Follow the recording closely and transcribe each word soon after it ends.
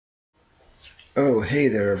Oh, hey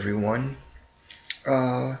there everyone.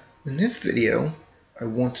 In this video, I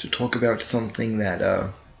want to talk about something that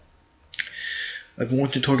I've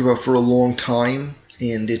wanted to talk about for a long time,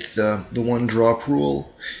 and it's the one drop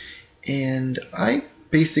rule. And I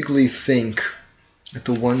basically think that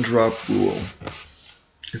the one drop rule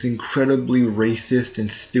is incredibly racist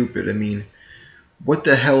and stupid. I mean, what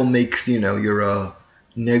the hell makes, your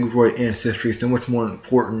Negroid ancestry so much more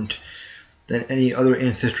important than any other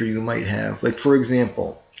ancestry you might have? Like, for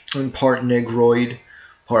example, I'm part Negroid,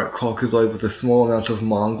 part Caucasoid with a small amount of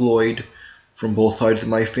Mongoloid from both sides of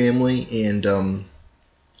my family, and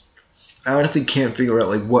I honestly can't figure out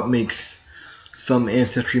like what makes some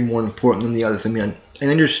ancestry more important than the others. I mean, I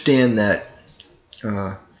understand that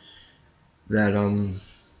uh,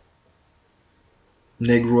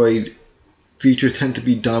 Negroid features tend to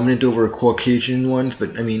be dominant over Caucasian ones,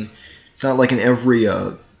 but I mean, it's not like in every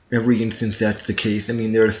instance that's the case. I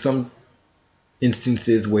mean, there are some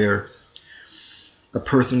instances where a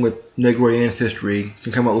person with Negroid ancestry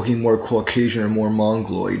can come out looking more Caucasian or more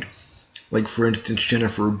Mongoloid. Like, for instance,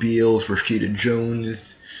 Jennifer Beals, Rashida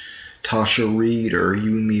Jones, Tasha Reed, or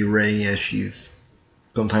Yumi Ray, as she's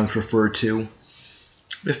sometimes referred to.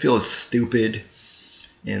 I just feel it's stupid,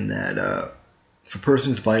 and that if a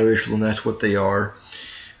person's biracial and that's what they are,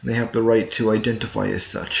 they have the right to identify as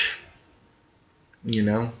such. You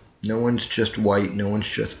know? No one's just white, no one's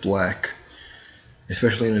just black.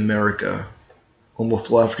 Especially in America.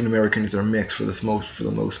 Almost all African Americans are mixed for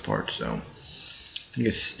the most part, so I think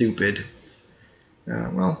it's stupid.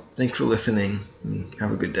 Well, thanks for listening, and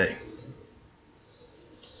have a good day.